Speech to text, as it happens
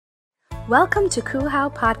Welcome to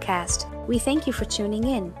Kuhau Podcast. We thank you for tuning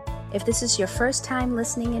in. If this is your first time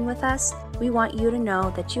listening in with us, we want you to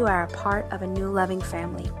know that you are a part of a new loving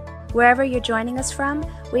family. Wherever you're joining us from,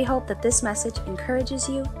 we hope that this message encourages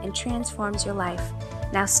you and transforms your life.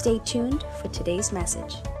 Now stay tuned for today's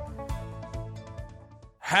message.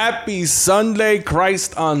 Happy Sunday,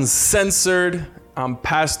 Christ Uncensored. I'm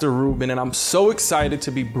Pastor Ruben, and I'm so excited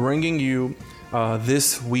to be bringing you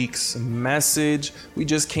this week's message. We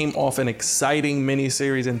just came off an exciting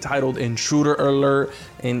mini-series entitled Intruder Alert,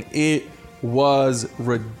 and it was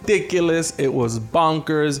ridiculous. It was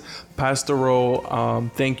bonkers. Pastor Ro,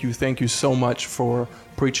 thank you so much for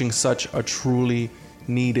preaching such a truly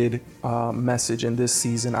needed message in this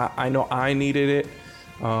season. I know I needed it.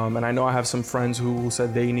 And I know I have some friends who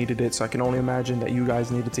said they needed it, so I can only imagine that you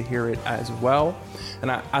guys needed to hear it as well. And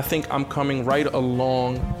I think I'm coming right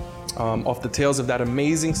along off the tails of that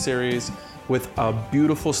amazing series with a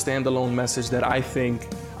beautiful standalone message that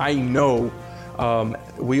I know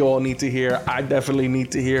we all need to hear. I definitely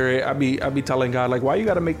need to hear it. I be telling God, like, why you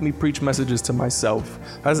got to make me preach messages to myself?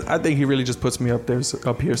 I think he really just puts me up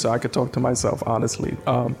here so I could talk to myself, honestly.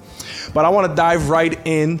 But I want to dive right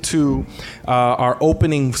into our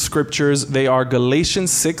opening scriptures. They are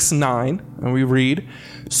Galatians 6:9, and we read,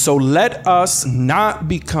 "So let us not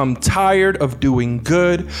become tired of doing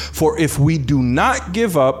good, for if we do not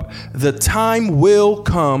give up, the time will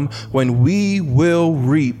come when we will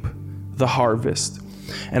reap the harvest."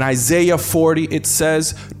 In Isaiah 40, it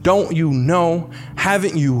says, "Don't you know?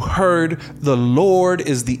 Haven't you heard? The Lord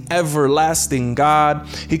is the everlasting God.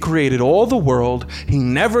 He created all the world. He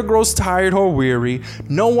never grows tired or weary.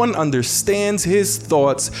 No one understands his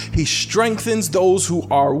thoughts. He strengthens those who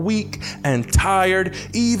are weak and tired.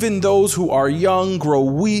 Even those who are young grow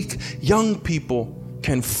weak. Young people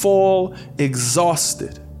can fall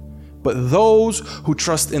exhausted. But those who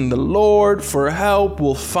trust in the Lord for help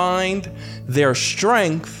will find their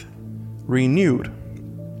strength renewed.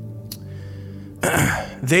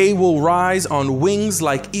 They will rise on wings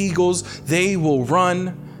like eagles. They will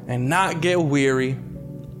run and not get weary.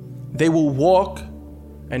 They will walk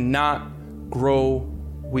and not grow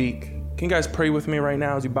weak." Can you guys pray with me right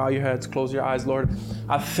now as you bow your heads, close your eyes? Lord,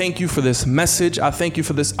 I thank you for this message. I thank you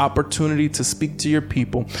for this opportunity to speak to your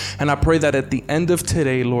people. And I pray that at the end of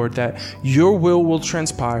today, Lord, that your will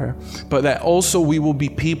transpire, but that also we will be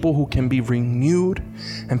people who can be renewed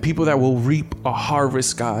and people that will reap a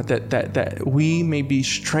harvest, God, that we may be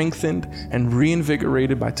strengthened and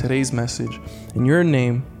reinvigorated by today's message. In your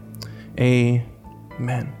name,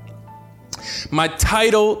 amen. My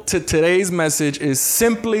title to today's message is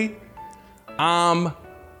simply, I'm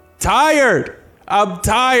tired. I'm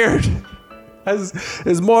tired.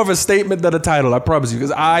 It's more of a statement than a title, I promise you,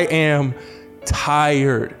 because I am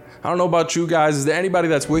tired. I don't know about you guys. Is there anybody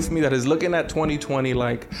that's with me that is looking at 2020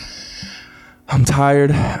 like, I'm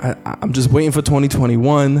tired. I'm just waiting for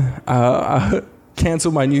 2021.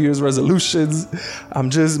 Cancel my New Year's resolutions.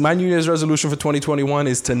 My New Year's resolution for 2021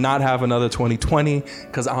 is to not have another 2020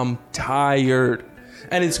 because I'm tired.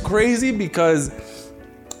 And it's crazy because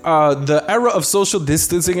the era of social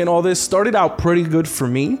distancing and all this started out pretty good for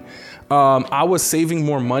me. I was saving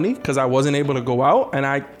more money because I wasn't able to go out. And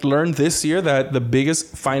I learned this year that the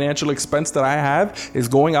biggest financial expense that I have is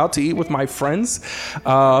going out to eat with my friends.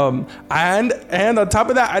 And on top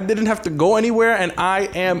of that, I didn't have to go anywhere. And I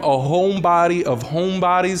am a homebody of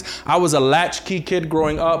homebodies. I was a latchkey kid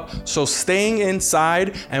growing up. So staying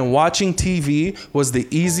inside and watching TV was the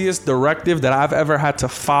easiest directive that I've ever had to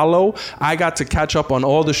follow. I got to catch up on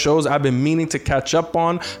all the shows I've been meaning to catch up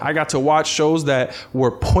on. I got to watch shows that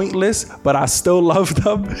were pointless, but I still loved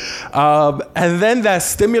them. And then that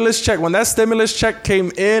stimulus check, when that stimulus check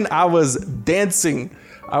came in, I was dancing.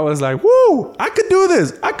 I was like, woo, I could do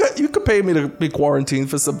this. You could pay me to be quarantined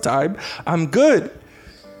for some time. I'm good.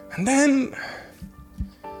 And then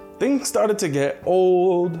things started to get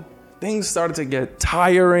old. Things started to get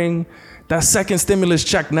tiring. That second stimulus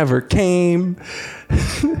check never came.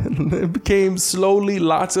 It became slowly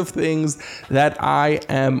lots of things that I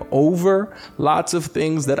am over, lots of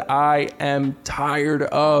things that I am tired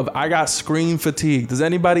of. I got screen fatigue. Does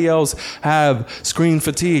anybody else have screen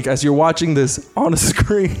fatigue as you're watching this on a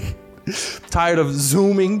screen? Tired of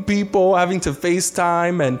Zooming people, having to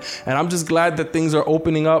FaceTime, and I'm just glad that things are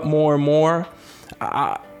opening up more and more.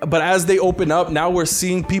 But as they open up, now we're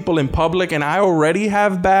seeing people in public, and I already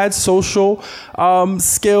have bad social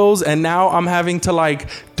skills, and now I'm having to like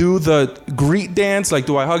do the greet dance. Like,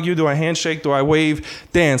 do I hug you? Do I handshake? Do I wave?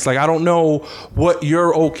 Dance. Like, I don't know what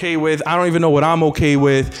you're okay with. I don't even know what I'm okay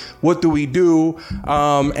with. What do we do?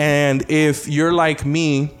 And if you're like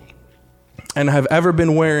me, and have ever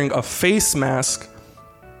been wearing a face mask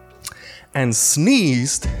and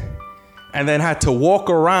sneezed and then had to walk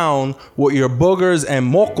around with your boogers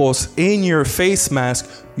and mocos in your face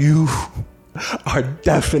mask, you are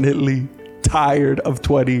definitely tired of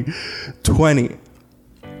 2020.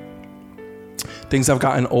 Things have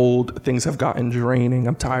gotten old. Things have gotten draining.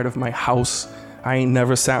 I'm tired of my house. I ain't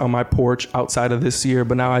never sat on my porch outside of this year,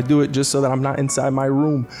 but now I do it just so that I'm not inside my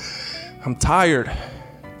room. I'm tired.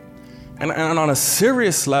 And on a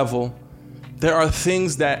serious level, there are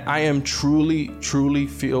things that I am truly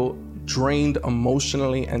feel drained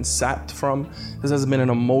emotionally and sapped from. This has been an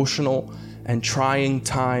emotional and trying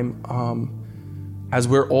time as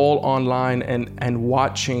we're all online and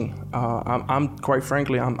watching. I'm quite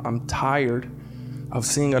frankly, I'm tired of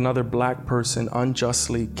seeing another Black person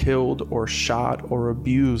unjustly killed or shot or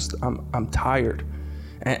abused. I'm tired,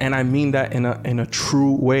 and I mean that in a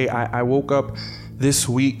true way. I woke up this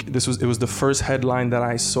week. It was the first headline that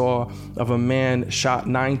I saw of a man shot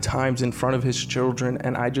 9 times in front of his children,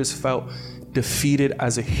 and I just felt defeated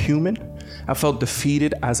as a human. I felt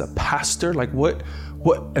defeated as a pastor. Like, what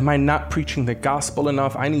am I not preaching the gospel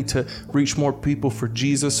enough? I need to reach more people for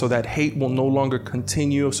Jesus so that hate will no longer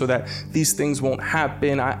continue, so that these things won't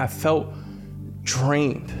happen. I felt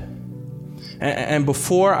drained. And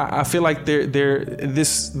before, I feel like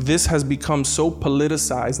this has become so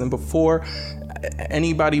politicized, and before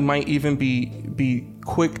anybody might even be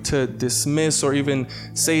quick to dismiss or even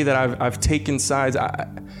say that I've taken sides,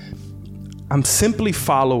 I'm simply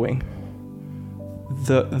following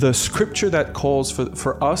the scripture that calls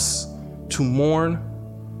for us to mourn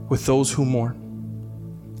with those who mourn.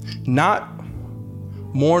 Not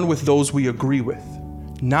mourn with those we agree with.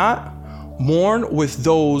 Not mourn with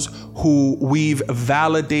those who we've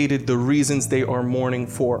validated the reasons they are mourning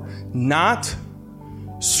for. Not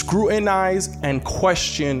scrutinize and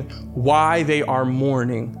question why they are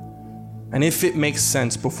mourning and if it makes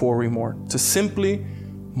sense before we mourn. To simply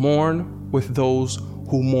mourn with those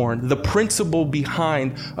who mourn. The principle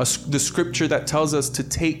behind the scripture that tells us to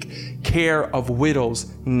take care of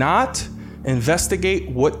widows, not investigate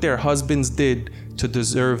what their husbands did to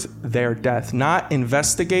deserve their death, not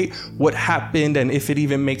investigate what happened and if it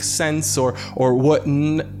even makes sense or what,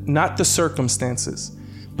 not the circumstances,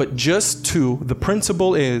 but the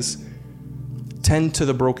principle is tend to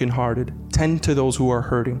the brokenhearted, tend to those who are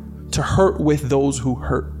hurting, to hurt with those who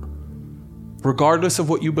hurt. Regardless of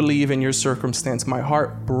what you believe in your circumstance, my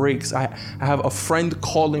heart breaks. I have a friend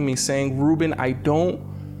calling me saying, Ruben, I don't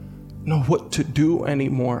know what to do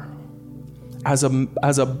anymore. As a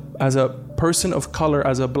person of color,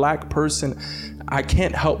 as a Black person, I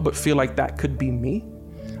can't help but feel like that could be me.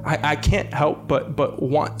 I can't help but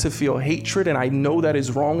want to feel hatred, and I know that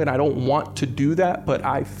is wrong, and I don't want to do that, but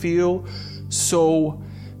I feel so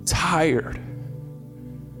tired.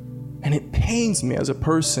 And it pains me as a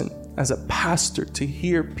person, as a pastor, to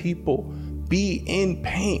hear people be in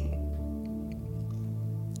pain.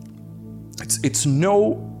 It's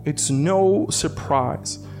no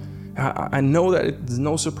surprise. I know that it's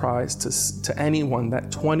no surprise to anyone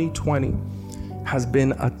that 2020 has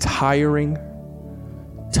been a tiring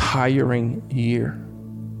year.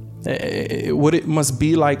 What it must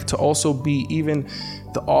be like to also be even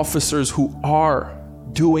the officers who are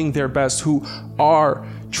doing their best, who are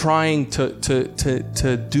trying to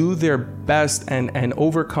do their best and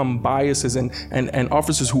overcome biases, and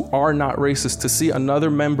officers who are not racist, to see another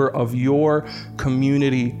member of your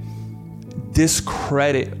community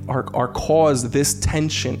discredit or cause this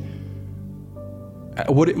tension.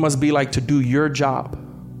 What it must be like to do your job,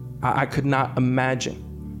 I could not imagine.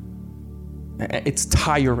 It's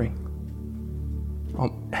tiring.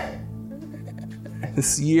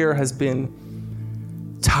 This year has been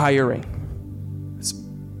tiring.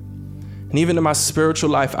 And even in my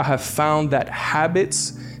spiritual life, I have found that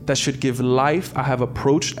habits that should give life, I have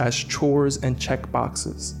approached as chores and check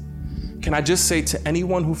boxes. Can I just say to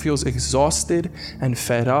anyone who feels exhausted and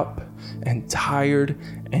fed up and tired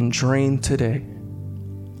and drained today,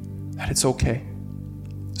 that it's okay.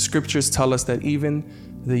 Scriptures tell us that even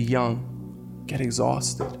the young get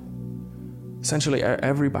exhausted. Essentially,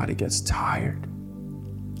 everybody gets tired.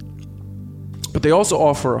 But they also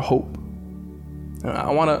offer a hope.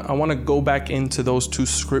 I want to go back into those two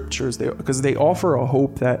scriptures there, because they offer a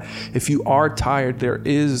hope that if you are tired, there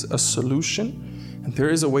is a solution and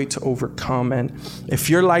there is a way to overcome. And if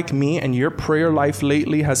you're like me and your prayer life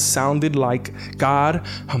lately has sounded like, God,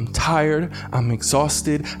 I'm tired, I'm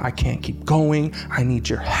exhausted, I can't keep going, I need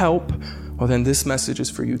your help, well, then this message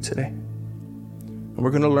is for you today. And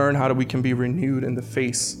we're going to learn how we can be renewed in the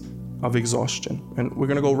face of exhaustion. And we're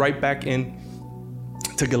going to go right back in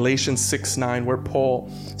to Galatians 6:9, where Paul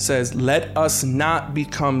says, "Let us not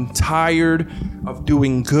become tired of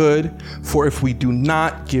doing good, for if we do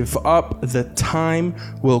not give up, the time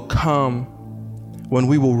will come when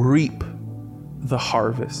we will reap the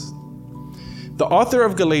harvest." The author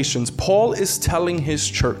of Galatians, Paul, is telling his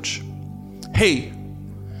church, hey,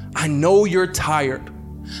 I know you're tired.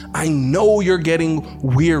 I know you're getting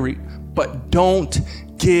weary, but don't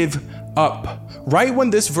give up. Right when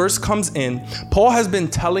this verse comes in, Paul has been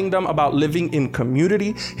telling them about living in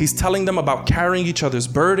community. He's telling them about carrying each other's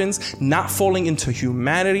burdens, not falling into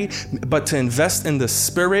humanity, but to invest in the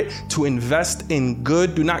spirit, to invest in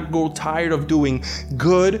good. Do not grow tired of doing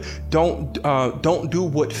good. Don't do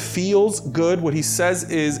what feels good. What he says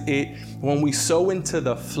is, when we sow into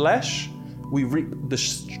the flesh, we reap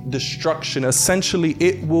destruction. Essentially,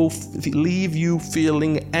 it will leave you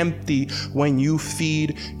feeling empty when you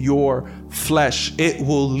feed your flesh. It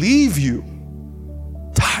will leave you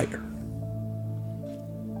tired.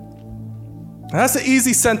 Now, that's an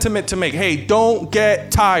easy sentiment to make. Hey, don't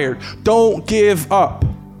get tired. Don't give up.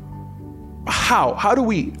 How?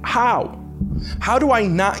 How do I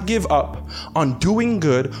not give up on doing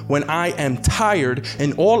good when I am tired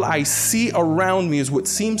and all I see around me is what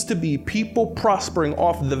seems to be people prospering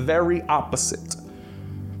off the very opposite?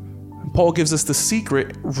 Paul gives us the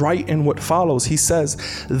secret right in what follows. He says,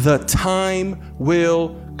 the time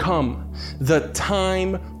will come. The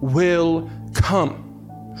time will come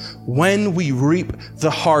when we reap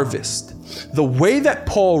the harvest. The way that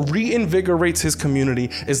Paul reinvigorates his community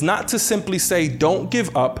is not to simply say, don't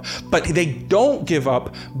give up, but they don't give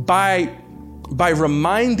up by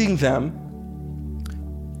reminding them.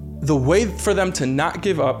 The way for them to not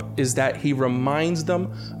give up is that he reminds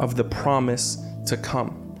them of the promise to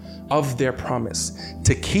come, of their promise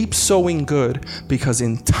to keep sowing good, because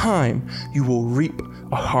in time you will reap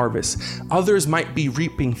a harvest. Others might be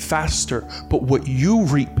reaping faster, but what you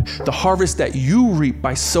reap, the harvest that you reap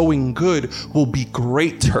by sowing good, will be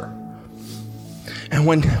greater. And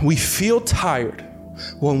when we feel tired,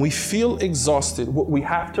 when we feel exhausted, what we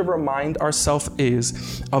have to remind ourselves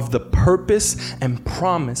is of the purpose and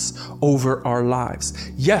promise over our lives.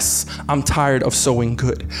 Yes, I'm tired of sowing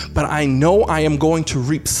good, but I know I am going to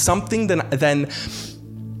reap something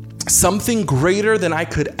something greater than I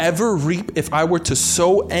could ever reap if I were to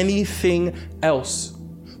sow anything else.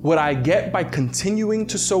 What I get by continuing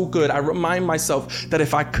to sow good, I remind myself that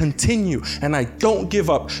if I continue and I don't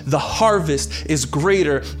give up, the harvest is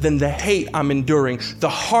greater than the hate I'm enduring. The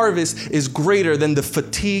harvest is greater than the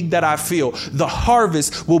fatigue that I feel. The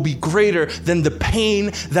harvest will be greater than the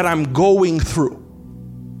pain that I'm going through.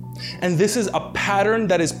 And this is a pattern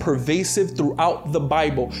that is pervasive throughout the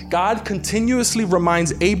Bible. God continuously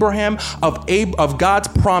reminds Abraham of God's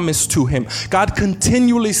promise to him. God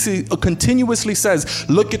continuously says,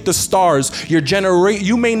 look at the stars.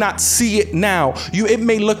 You may not see it now. It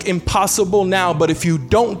may look impossible now, but if you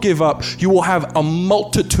don't give up, you will have a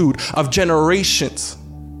multitude of generations.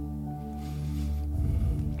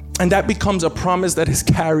 And that becomes a promise that is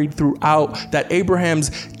carried throughout, that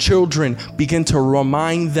Abraham's children begin to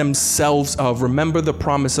remind themselves of. Remember the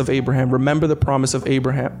promise of Abraham. Remember the promise of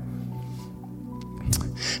Abraham.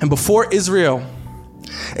 And before Israel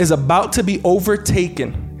is about to be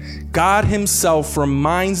overtaken, God himself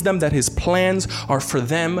reminds them that his plans are for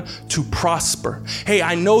them to prosper. Hey,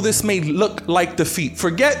 I know this may look like defeat.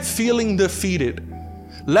 Forget feeling defeated.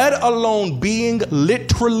 Let alone being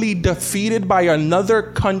literally defeated by another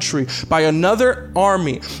country, by another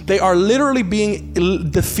army. They are literally being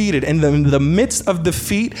defeated. And in the midst of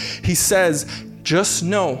defeat, he says, just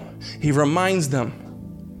know, he reminds them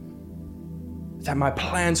that my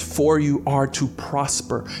plans for you are to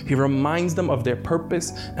prosper. He reminds them of their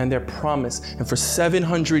purpose and their promise. And for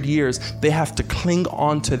 700 years, they have to cling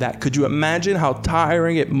on to that. Could you imagine how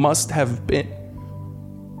tiring it must have been?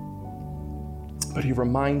 But he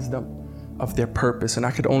reminds them of their purpose. And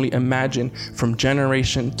I could only imagine from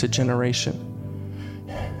generation to generation,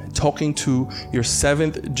 talking to the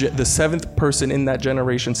seventh person in that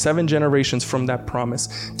generation, 7 generations from that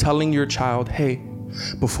promise, telling your child, hey,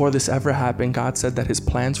 before this ever happened, God said that his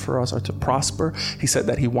plans for us are to prosper. He said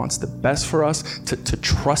that he wants the best for us, to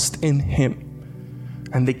trust in him.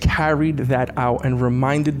 And they carried that out and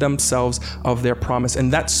reminded themselves of their promise.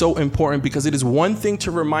 And that's so important, because it is one thing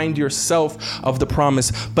to remind yourself of the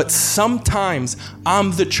promise, but sometimes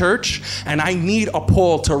I'm the church and I need a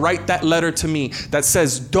Paul to write that letter to me that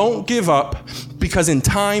says, don't give up, because in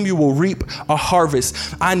time you will reap a harvest.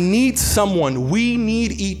 I need someone. We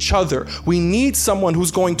need each other. We need someone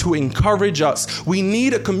who's going to encourage us. We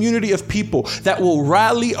need a community of people that will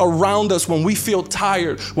rally around us when we feel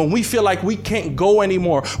tired, when we feel like we can't go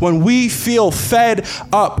anymore, when we feel fed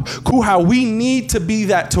up. Kuha, we need to be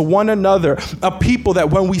that to one another, a people that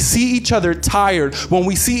when we see each other tired, when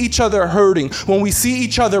we see each other hurting, when we see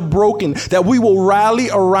each other broken, that we will rally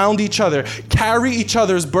around each other, carry each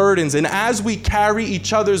other's burdens. And as we carry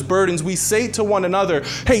each other's burdens, we say to one another,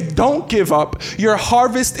 hey, don't give up. Your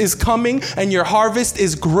harvest is coming and your harvest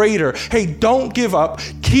is greater. Hey, don't give up.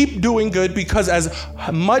 Keep doing good, because as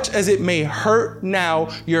much as it may hurt now,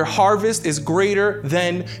 your harvest is greater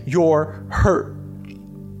than your hurt.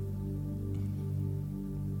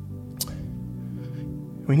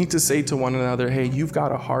 We need to say to one another, hey, you've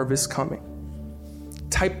got a harvest coming.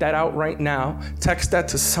 Type that out right now. Text that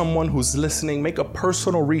to someone who's listening. Make a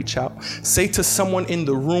personal reach out. Say to someone in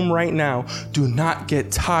the room right now, do not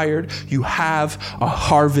get tired. You have a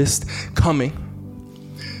harvest coming.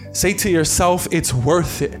 Say to yourself, it's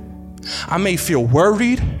worth it. I may feel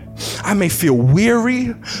worried. I may feel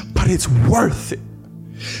weary, but it's worth it.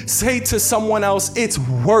 Say to someone else, it's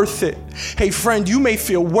worth it. Hey friend, you may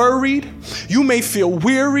feel worried. You may feel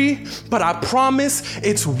weary, but I promise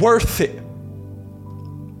it's worth it.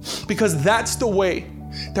 Because that's the way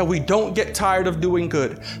that we don't get tired of doing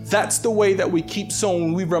good. That's the way that we keep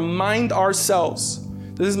sowing. We remind ourselves.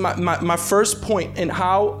 This is my first point in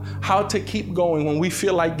how to keep going when we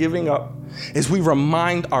feel like giving up, is we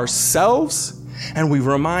remind ourselves and we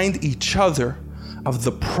remind each other of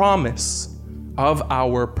the promise of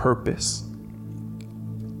our purpose.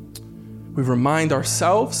 We remind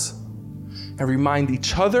ourselves and remind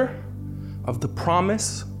each other of the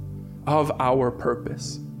promise of our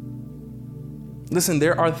purpose. Listen,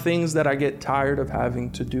 there are things that I get tired of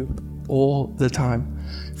having to do all the time.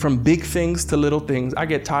 From big things to little things. I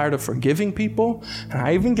get tired of forgiving people. And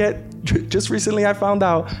I even just recently I found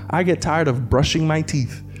out, I get tired of brushing my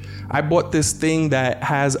teeth. I bought this thing that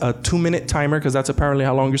has a 2-minute timer, because that's apparently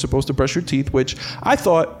how long you're supposed to brush your teeth, which I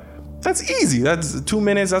thought, that's easy. That's 2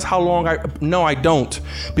 minutes. That's how long no, I don't.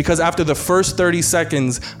 Because after the first 30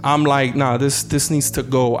 seconds, I'm like, nah, this needs to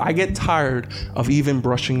go. I get tired of even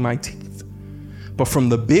brushing my teeth. But from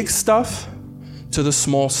the big stuff to the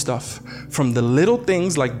small stuff, from the little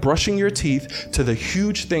things like brushing your teeth to the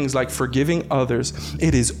huge things like forgiving others,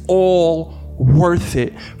 it is all worth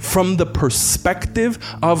it from the perspective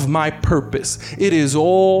of my purpose. It is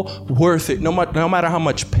all worth it. No matter how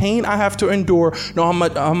much pain I have to endure, how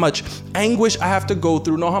much anguish I have to go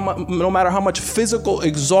through, no matter how much physical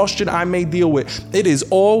exhaustion I may deal with, it is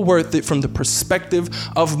all worth it from the perspective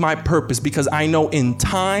of my purpose, because I know in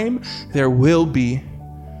time there will be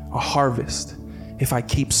a harvest if I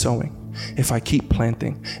keep sowing, if I keep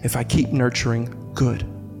planting, if I keep nurturing good.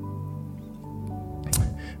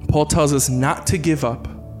 Paul tells us not to give up,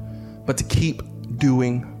 but to keep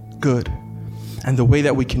doing good. And the way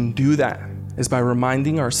that we can do that is by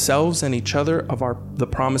reminding ourselves and each other of the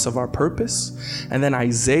promise of our purpose. And then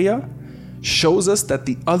Isaiah shows us that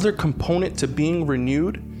the other component to being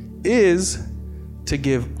renewed is to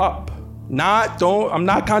give up. I'm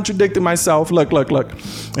not contradicting myself. Look.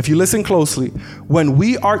 If you listen closely, when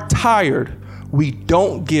we are tired, we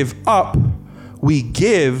don't give up, we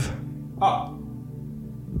give up.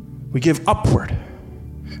 We give upward.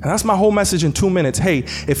 And that's my whole message in 2 minutes. Hey,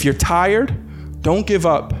 if you're tired, don't give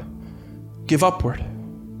up. Give upward.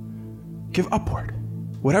 Give upward.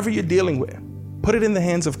 Whatever you're dealing with, put it in the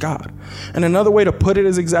hands of God. And another way to put it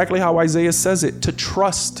is exactly how Isaiah says it, to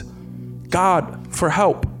trust God for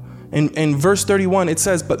help. In verse 31, it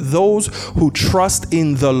says, but those who trust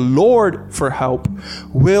in the Lord for help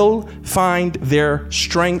will find their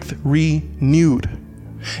strength renewed.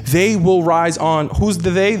 They will rise on, who's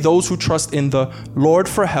the they? Those who trust in the Lord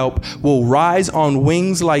for help will rise on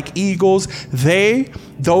wings like eagles.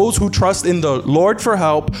 Those who trust in the Lord for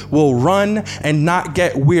help will run and not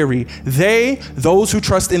get weary. Those who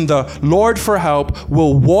trust in the Lord for help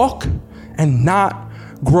will walk and not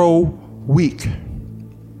grow weak.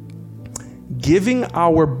 Giving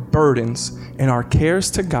our burdens and our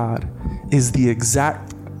cares to God is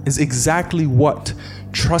exactly what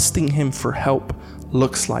trusting Him for help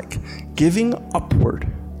looks like. Giving upward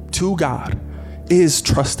to God is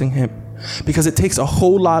trusting Him, because it takes a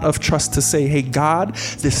whole lot of trust to say, hey God,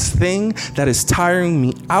 this thing that is tiring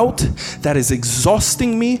me out, that is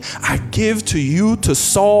exhausting me, I give to you to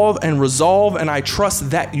solve and resolve, and I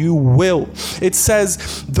trust that you will. It says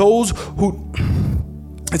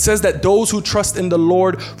that those who trust in the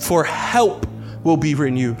Lord for help will be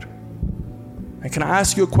renewed. And can I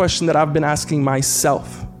ask you a question that I've been asking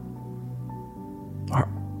myself?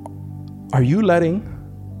 Are you letting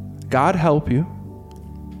God help you?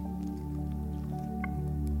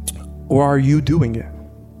 Or are you doing it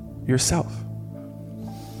yourself?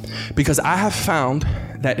 Because I have found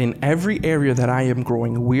that in every area that I am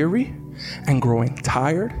growing weary and growing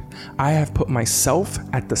tired, I have put myself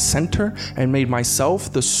at the center and made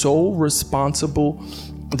myself the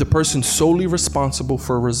person solely responsible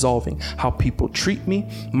for resolving how people treat me,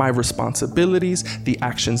 my responsibilities, the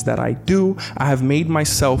actions that I do. I have made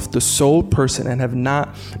myself the sole person and have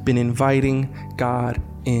not been inviting God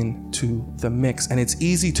into the mix. And it's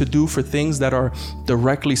easy to do for things that are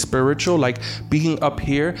directly spiritual. Like being up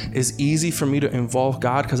here is easy for me to involve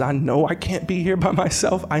God because I know I can't be here by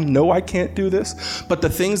myself. I know I can't do this. But the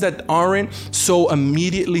things that aren't so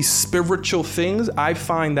immediately spiritual things, I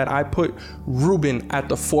find that I put Ruben at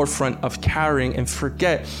the forefront of carrying and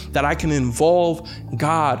forget that I can involve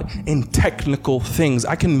God in technical things.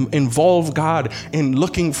 I can involve God in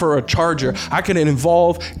looking for a charger. I can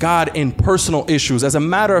involve God in personal issues. As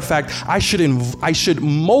a matter of fact, I should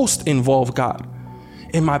most involve God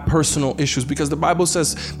in my personal issues, because the Bible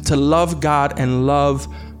says to love God and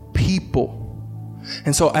love people.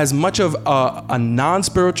 And so as much of a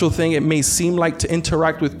non-spiritual thing it may seem like to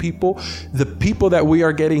interact with people, the people that we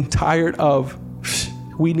are getting tired of,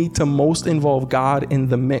 we need to most involve God in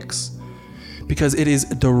the mix, because it is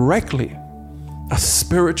directly a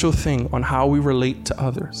spiritual thing on how we relate to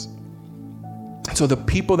others. So the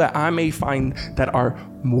people that I may find that are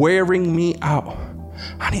wearing me out,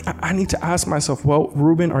 I need to ask myself, well,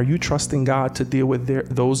 Ruben, are you trusting God to deal with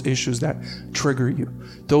those issues that trigger you,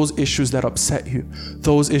 those issues that upset you,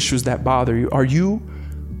 those issues that bother you? Are you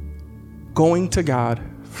going to God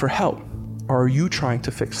for help? Or are you trying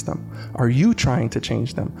to fix them? Are you trying to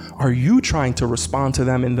change them? Are you trying to respond to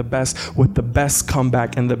them with the best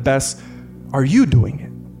comeback and the best? Are you doing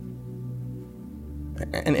it?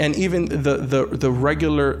 And even the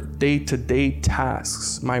regular day-to-day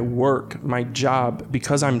tasks, my work, my job,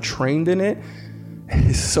 because I'm trained in it, it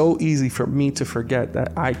is so easy for me to forget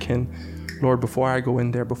that I can, Lord, before I go in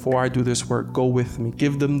there, before I do this work, go with me,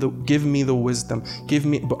 give me the wisdom,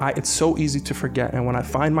 it's so easy to forget. And when I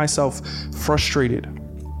find myself frustrated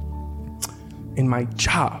in my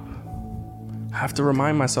job, I have to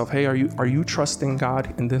remind myself, hey, are you trusting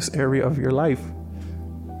God in this area of your life?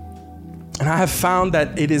 And I have found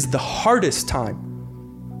that it is the hardest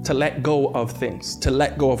time to let go of things, to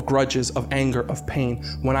let go of grudges, of anger, of pain,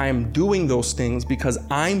 when I am doing those things because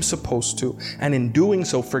I'm supposed to. And in doing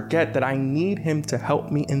so, forget that I need Him to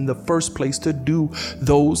help me in the first place to do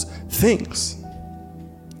those things.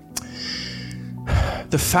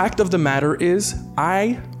 The fact of the matter is,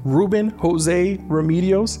 Ruben Jose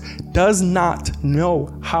Remedios, does not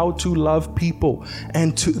know how to love people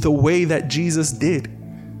and to the way that Jesus did.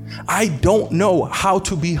 I don't know how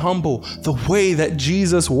to be humble the way that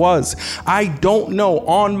Jesus was. I don't know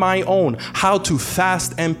on my own how to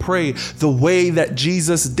fast and pray the way that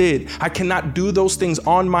Jesus did. I cannot do those things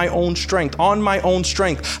on my own strength. On my own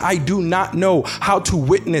strength, I do not know how to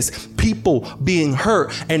witness people being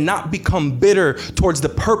hurt and not become bitter towards the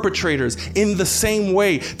perpetrators in the same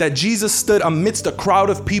way that Jesus stood amidst a crowd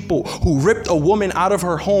of people who ripped a woman out of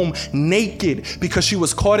her home naked because she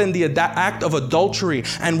was caught in the act of adultery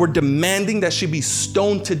and were demanding that she be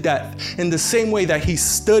stoned to death. In the same way that He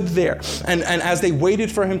stood there and as they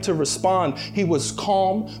waited for Him to respond, He was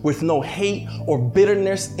calm with no hate or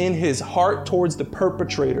bitterness in His heart towards the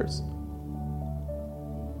perpetrators,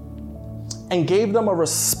 and gave them a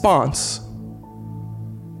response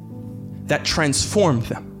that transformed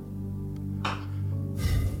them.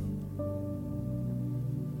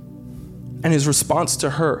 And His response to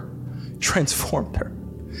her transformed her.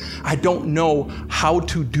 I don't know how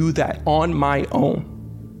to do that on my own.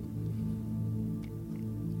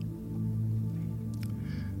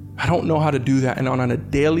 I don't know how to do that. And on a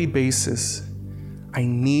daily basis, I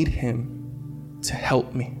need Him to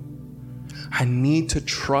help me. I need to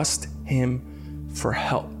trust Him for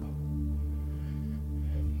help.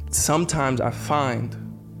 Sometimes I find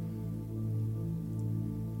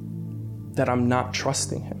that I'm not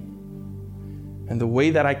trusting Him. And the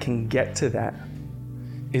way that I can get to that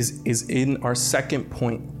is in our second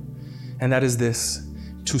point. And that is this: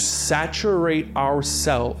 to saturate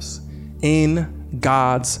ourselves in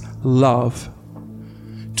God's love,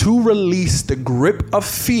 to release the grip of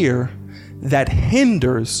fear that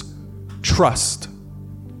hinders trust.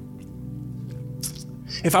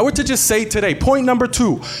 If I were to just say today, point number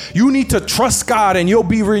 2, you need to trust God and you'll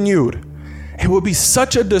be renewed, it would be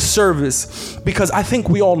such a disservice, because I think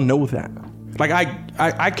we all know that. Like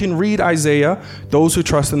I can read Isaiah, those who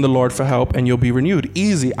trust in the Lord for help and you'll be renewed.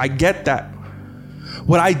 Easy. I get that.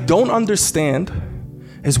 What I don't understand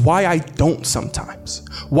is why I don't sometimes.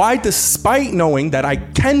 Why, despite knowing that I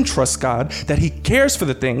can trust God, that he cares for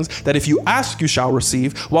the things, that if you ask, you shall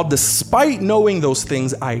receive, while despite knowing those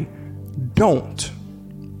things, I don't.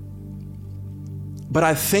 But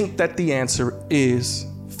I think that the answer is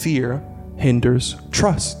fear hinders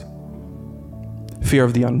trust. Fear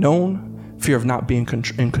of the unknown, fear of not being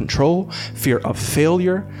in control, fear of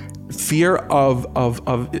failure, fear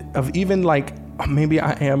of even like, maybe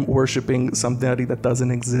I am worshiping somebody that doesn't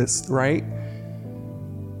exist, right?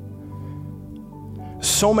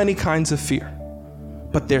 So many kinds of fear,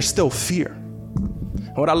 but there's still fear.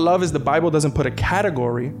 And what I love is the Bible doesn't put a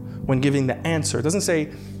category when giving the answer. It doesn't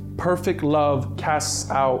say perfect love casts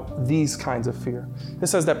out these kinds of fear. It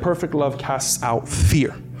says that perfect love casts out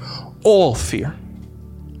fear, all fear.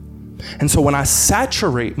 And so when I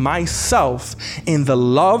saturate myself in the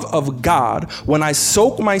love of God, when I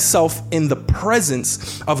soak myself in the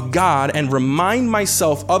presence of God and remind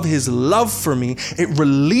myself of his love for me, it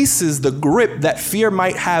releases the grip that fear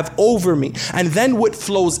might have over me. And then what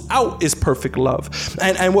flows out is perfect love.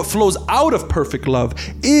 And what flows out of perfect love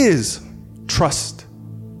is trust.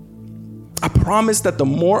 I promise that the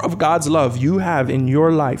more of God's love you have in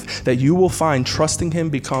your life, that you will find trusting him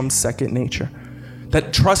becomes second nature.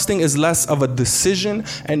 That trusting is less of a decision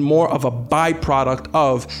and more of a byproduct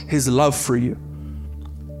of his love for you.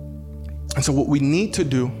 And so what we need to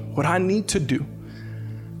do, what I need to do,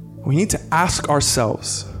 we need to ask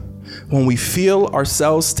ourselves, when we feel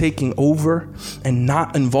ourselves taking over and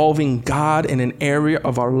not involving God in an area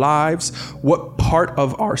of our lives, what part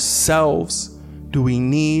of ourselves do we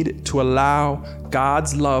need to allow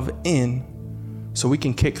God's love in so we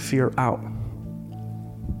can kick fear out?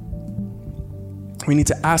 We need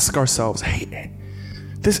to ask ourselves, hey,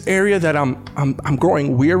 this area that I'm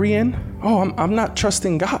growing weary in, I'm not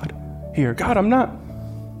trusting God here. God, I'm not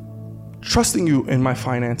trusting you in my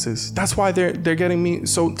finances. That's why they're getting me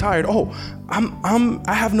so tired.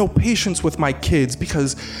 I have no patience with my kids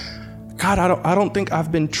because, God, I don't think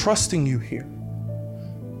I've been trusting you here.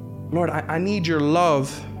 Lord, I need your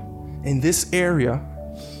love in this area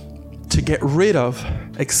to get rid of,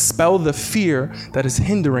 expel the fear that is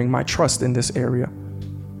hindering my trust in this area.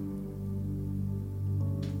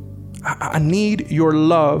 I need your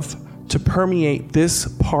love to permeate this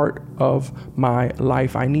part of my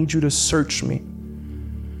life. I need you to search me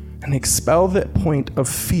and expel that point of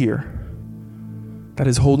fear that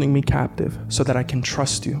is holding me captive so that I can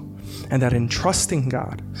trust you. And that in trusting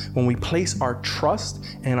God, when we place our trust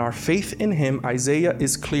and our faith in him, Isaiah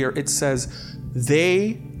is clear. It says,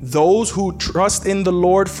 those who trust in the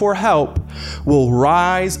Lord for help will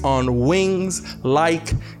rise on wings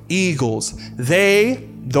like eagles.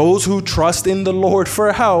 Those who trust in the Lord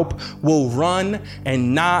for help will run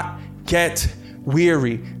and not get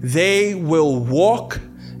weary. They will walk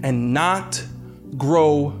and not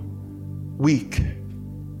grow weak.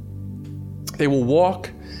 They will walk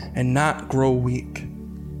and not grow weak.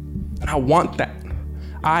 And I want that.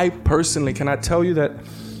 I personally cannot tell you that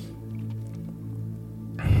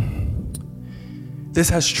this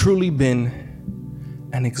has truly been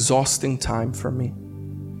an exhausting time for me.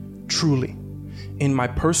 Truly. In my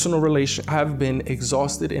personal relation, I've been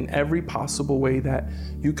exhausted in every possible way that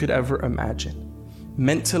you could ever imagine.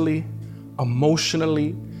 Mentally,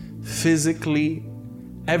 emotionally, physically,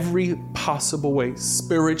 every possible way,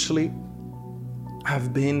 spiritually,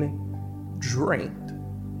 I've been drained.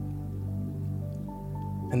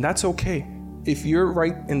 And that's okay. If you're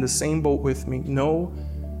right in the same boat with me, know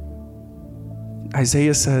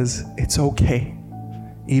Isaiah says it's okay.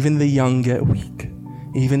 Even the young get weak.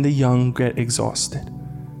 Even the young get exhausted.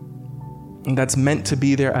 And that's meant to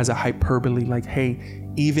be there as a hyperbole, like, hey,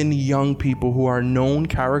 even young people who are known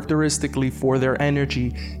characteristically for their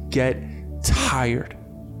energy get tired.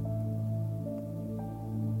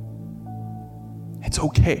 It's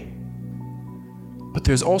okay. But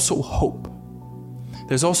there's also hope.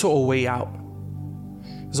 There's also a way out.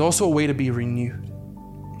 There's also a way to be renewed.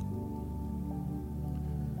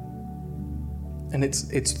 And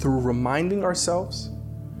it's through reminding ourselves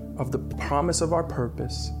of the promise of our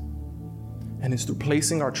purpose. And it's through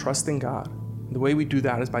placing our trust in God. The way we do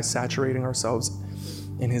that is by saturating ourselves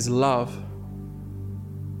in his love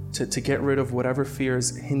to get rid of whatever fear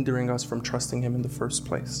is hindering us from trusting him in the first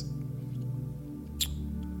place.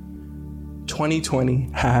 2020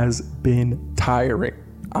 has been tiring.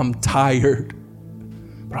 I'm tired.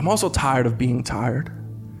 But I'm also tired of being tired.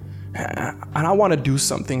 And I want to do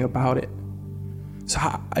something about it. So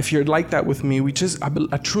if you're like that with me,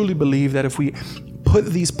 I truly believe that if we put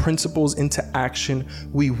these principles into action,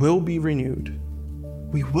 we will be renewed.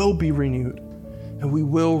 We will be renewed, and we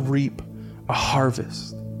will reap a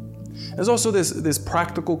harvest. There's also this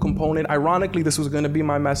practical component. Ironically, this was going to be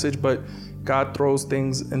my message, but God throws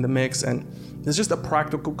things in the mix, and there's just a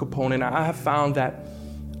practical component. I have found that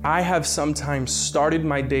I have sometimes started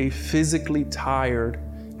my day physically tired,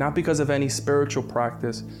 not because of any spiritual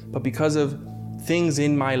practice, but because of things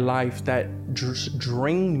in my life that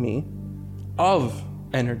drain me of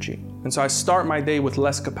energy. And so I start my day with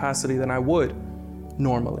less capacity than I would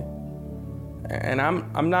normally. And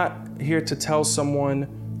I'm not here to tell someone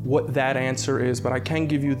what that answer is, but I can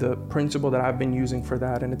give you the principle that I've been using for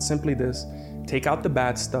that. And it's simply this: take out the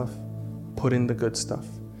bad stuff, put in the good stuff.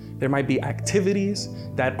 There might be activities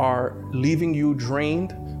that are leaving you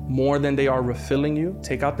drained more than they are refilling you.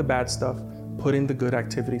 Take out the bad stuff, put in the good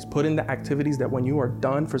activities. Put in the activities that when you are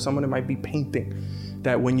done, for someone it might be painting,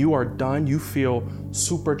 that when you are done, you feel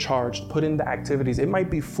supercharged. Put in the activities. It might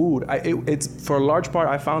be food. It's for a large part,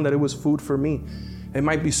 I found that it was food for me. It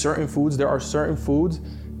might be certain foods. There are certain foods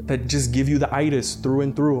that just give you the itis through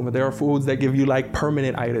and through. There are foods that give you like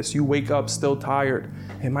permanent itis. You wake up still tired.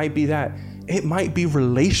 It might be that. It might be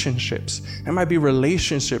relationships. It might be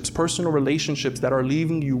relationships, personal relationships that are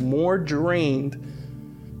leaving you more drained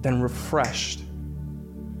than refreshed.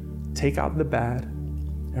 Take out the bad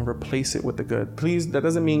and replace it with the good. Please, that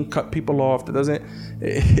doesn't mean cut people off.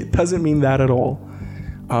 It doesn't mean that at all.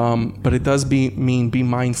 But it does mean be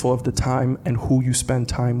mindful of the time and who you spend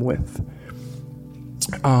time with.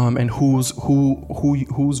 And whose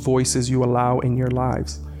voices you allow in your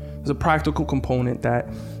lives. There's a practical component that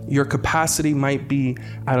your capacity might be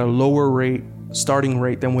at a lower starting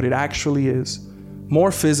rate than what it actually is,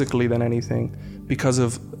 more physically than anything, because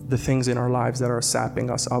of the things in our lives that are sapping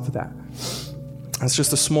us of that. It's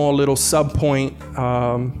just a small little sub point.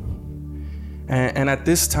 And at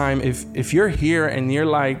this time, if you're here and you're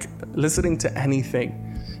like listening to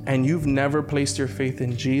anything and you've never placed your faith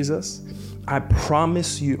in Jesus, I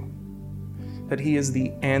promise you that he is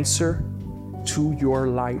the answer to your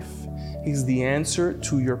life. He's the answer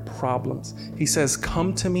to your problems. He says,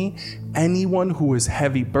 come to me, anyone who is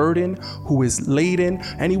heavy burdened, who is laden,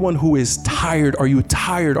 anyone who is tired. Are you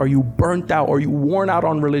tired? Are you burnt out? Are you worn out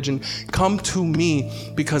on religion? Come to me,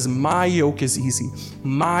 because my yoke is easy.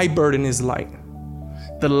 My burden is light.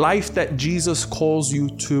 The life that Jesus calls you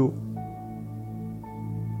to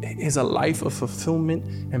is a life of fulfillment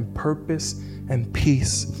and purpose and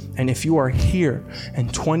peace. And if you are here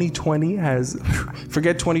and 2020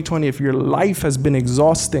 forget 2020, if your life has been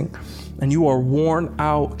exhausting and you are worn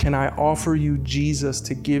out, can I offer you Jesus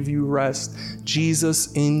to give you rest?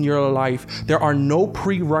 Jesus in your life. There are no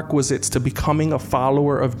prerequisites to becoming a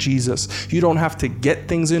follower of Jesus. You don't have to get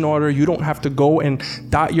things in order. You don't have to go and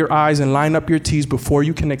dot your I's and line up your T's before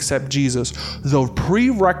you can accept Jesus. The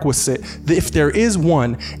prerequisite, if there is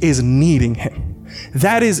one, is needing him.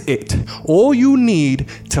 That is it. All you need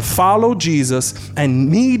to follow Jesus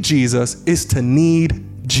and need Jesus is to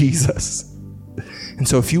need Jesus. And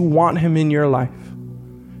so if you want him in your life,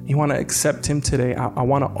 you want to accept him today, I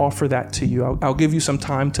want to offer that to you. I'll give you some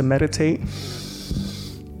time to meditate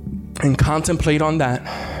and contemplate on that.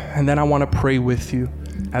 And then I want to pray with you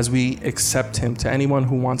as we accept him. To anyone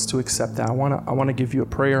who wants to accept that, I want to give you a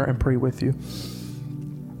prayer and pray with you.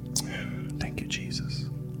 Thank you, Jesus.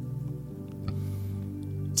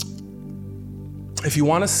 If you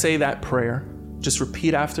want to say that prayer, just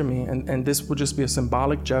repeat after me, and this will just be a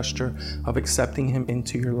symbolic gesture of accepting him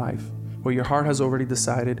into your life. Where your heart has already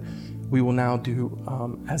decided, we will now do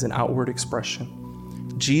as an outward expression.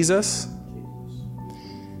 Jesus,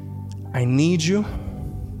 I need you.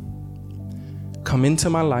 Come into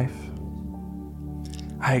my life.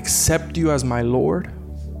 I accept you as my Lord,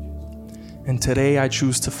 and today I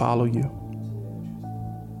choose to follow you.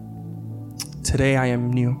 Today I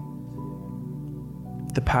am new.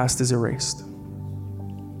 The past is erased.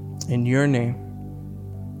 In your name,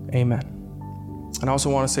 amen. And I also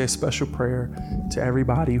want to say a special prayer to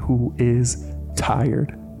everybody who is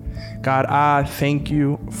tired. God, I thank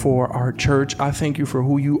you for our church. I thank you for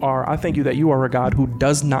who you are. I thank you that you are a God who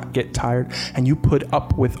does not get tired, and you put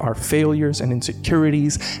up with our failures and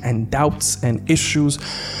insecurities and doubts and issues.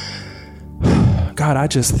 God, I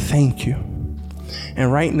just thank you.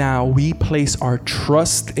 And right now, we place our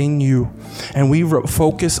trust in you, and we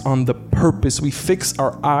focus on the purpose. We fix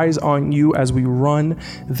our eyes on you as we run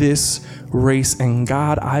this race. And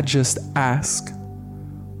God, I just ask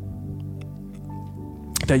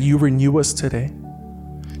that you renew us today,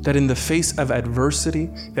 that in the face of adversity,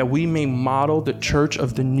 that we may model the church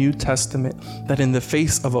of the New Testament, that in the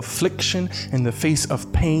face of affliction, in the face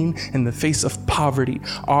of pain, in the face of poverty,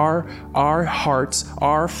 our hearts,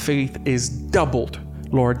 our faith is doubled,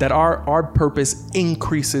 Lord, that our purpose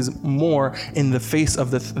increases more in the face of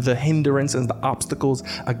the hindrance and the obstacles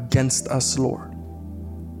against us, Lord.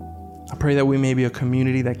 I pray that we may be a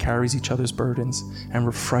community that carries each other's burdens and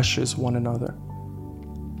refreshes one another.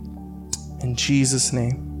 In Jesus'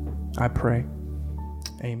 name, I pray.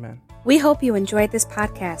 Amen. We hope you enjoyed this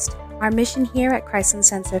podcast. Our mission here at Christ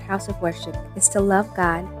Uncensored House of Worship is to love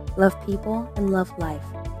God, love people, and love life.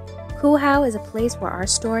 Cool How is a place where our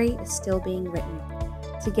story is still being written.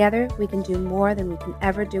 Together, we can do more than we can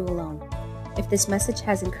ever do alone. If this message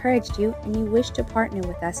has encouraged you and you wish to partner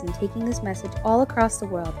with us in taking this message all across the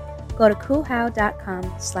world, go to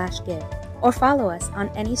coolhow.com/give or follow us on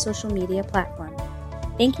any social media platform.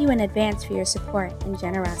 Thank you in advance for your support and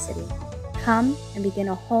generosity. Come and begin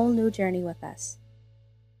a whole new journey with us.